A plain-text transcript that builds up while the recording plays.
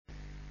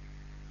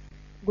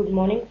Good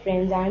morning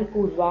friends, I am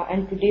Purva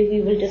and today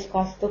we will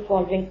discuss the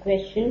following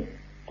question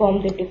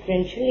from the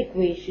differential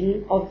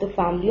equation of the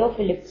family of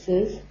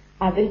ellipses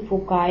having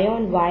foci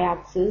on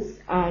y-axis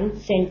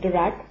and center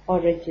at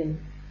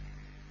origin.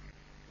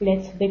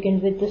 Let's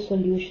begin with the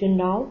solution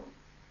now.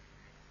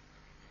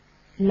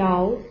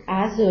 Now,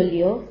 as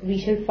earlier, we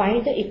shall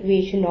find the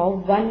equation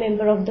of one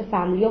member of the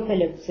family of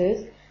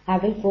ellipses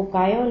having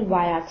foci on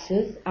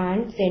y-axis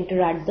and center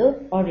at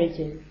the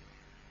origin.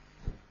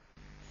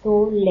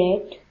 So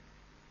let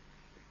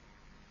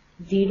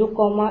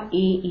 0,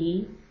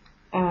 AE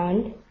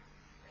and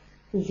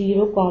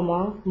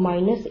 0,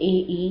 minus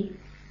AE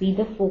be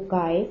the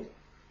foci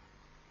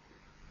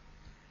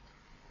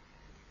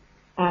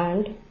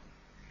and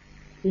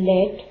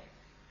let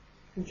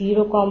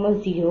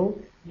 0, 0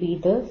 be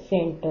the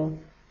center.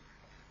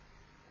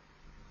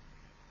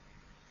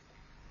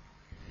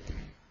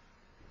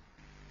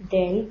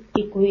 Then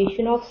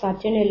equation of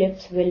such an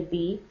ellipse will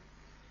be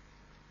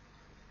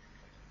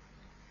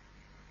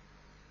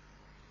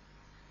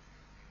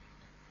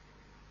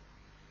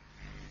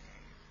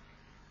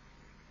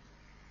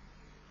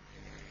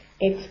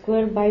x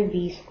square by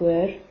b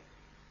square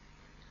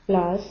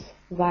plus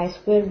y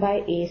square by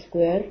a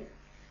square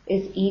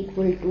is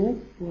equal to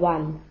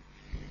 1,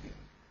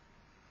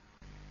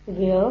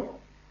 where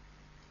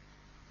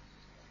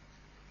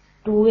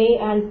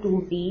 2a and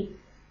 2b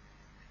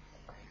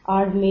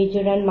are major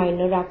and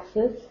minor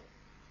axes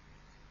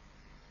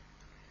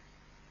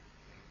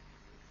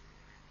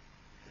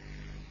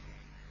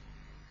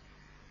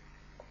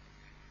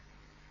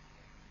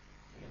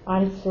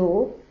and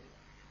so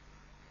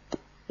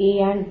A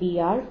and B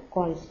are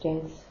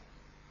constants.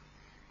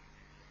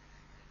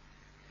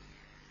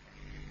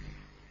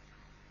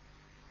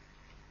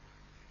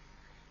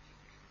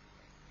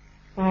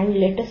 And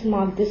let us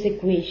mark this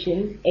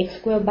equation x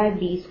square by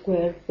b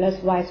square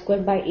plus y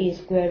square by a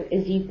square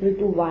is equal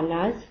to 1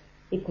 as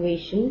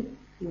equation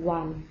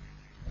 1.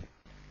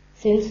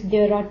 Since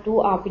there are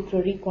two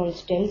arbitrary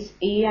constants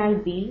a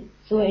and b,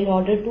 so in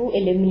order to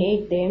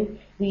eliminate them,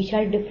 we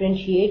shall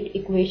differentiate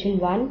equation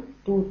 1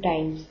 two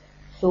times.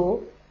 So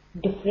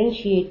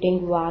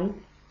differentiating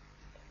 1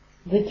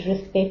 with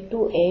respect to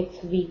x,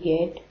 we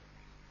get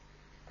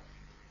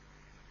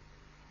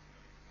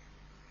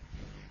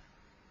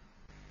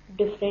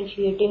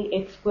differentiating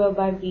x square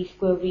by b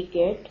square, we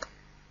get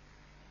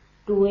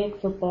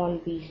 2x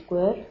upon b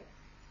square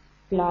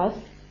plus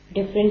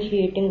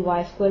differentiating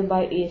y square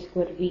by a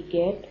square, we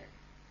get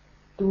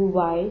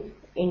 2y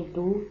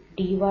into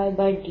dy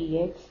by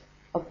dx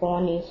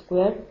upon a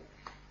square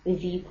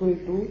is equal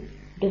to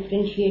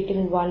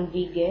differentiating 1,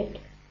 we get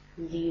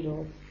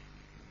 0.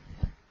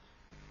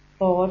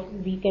 Or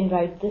we can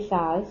write this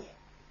as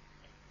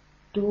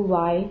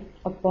 2y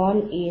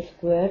upon a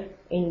square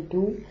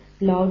into,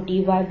 now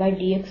dy by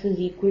dx is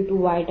equal to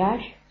y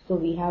dash, so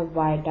we have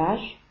y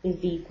dash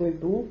is equal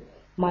to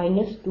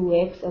minus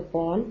 2x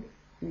upon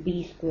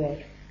b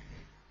square.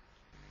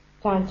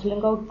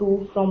 Cancelling out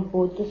 2 from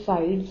both the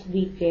sides,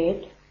 we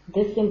get,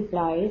 this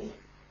implies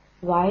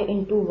y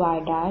into y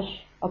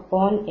dash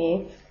upon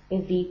x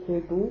is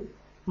equal to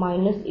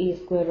minus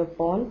a square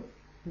upon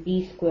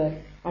b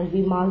square, and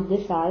we mark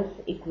this as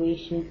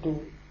equation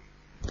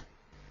 2.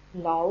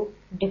 Now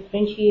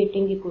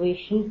differentiating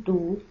equation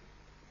 2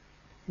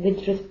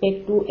 with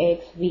respect to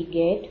x, we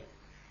get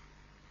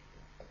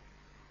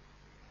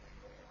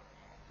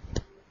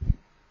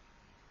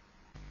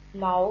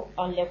now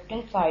on left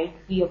hand side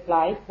we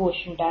apply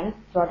quotient and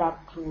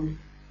product rule.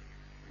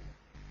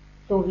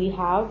 So we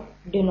have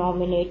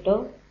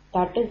denominator,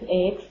 that is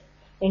x,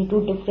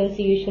 into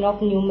differentiation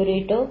of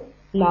numerator.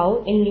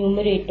 Now in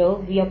numerator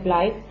we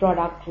apply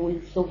product rule,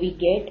 so we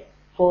get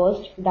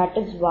first, that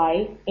is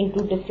y,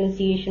 into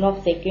differentiation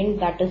of second,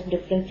 that is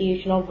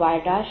differentiation of y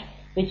dash,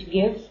 which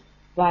gives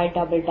y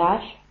double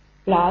dash,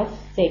 plus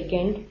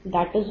second,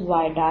 that is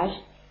y dash,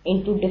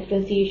 into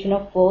differentiation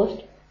of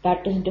first,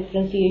 that is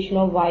differentiation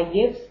of y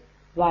gives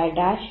y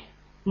dash,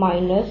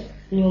 minus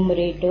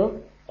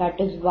numerator,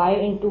 that is y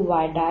into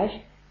y dash,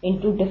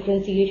 into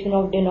differentiation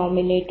of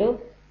denominator,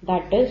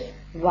 that is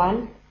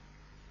 1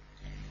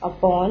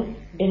 upon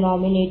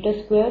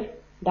denominator square,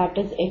 that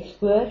is x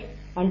square,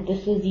 and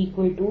this is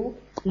equal to,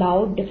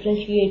 now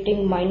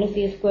differentiating minus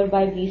a square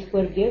by b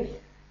square gives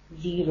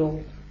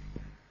 0.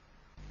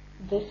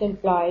 This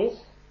implies,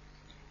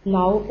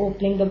 now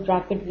opening the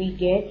bracket, we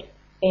get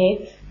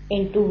x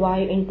into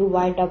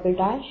y double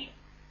dash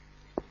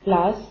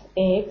plus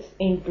x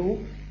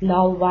into,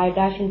 now y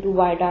dash into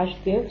y dash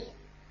gives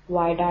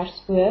y dash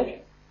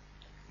square,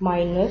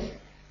 minus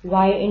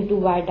y into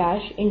y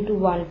dash into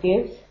 1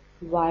 gives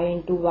y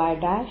into y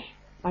dash,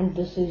 and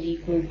this is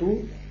equal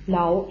to,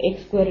 now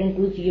x square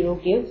into 0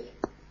 gives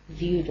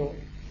 0.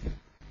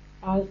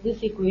 As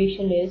this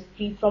equation is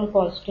free from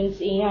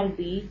constants a and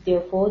b,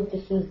 therefore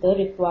this is the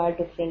required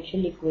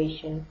differential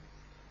equation.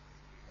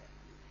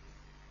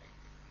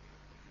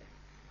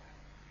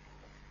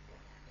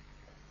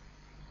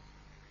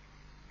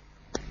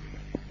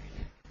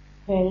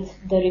 Hence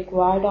the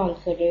required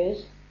answer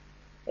is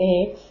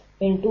x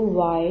into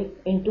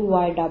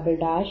y double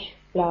dash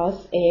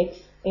plus x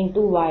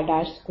into y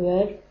dash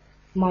square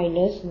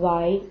minus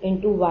y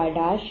into y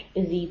dash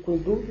is equal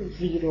to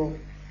 0.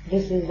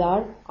 This is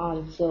our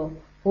answer.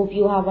 Hope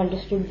you have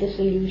understood the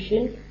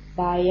solution.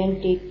 Bye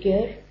and take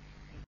care.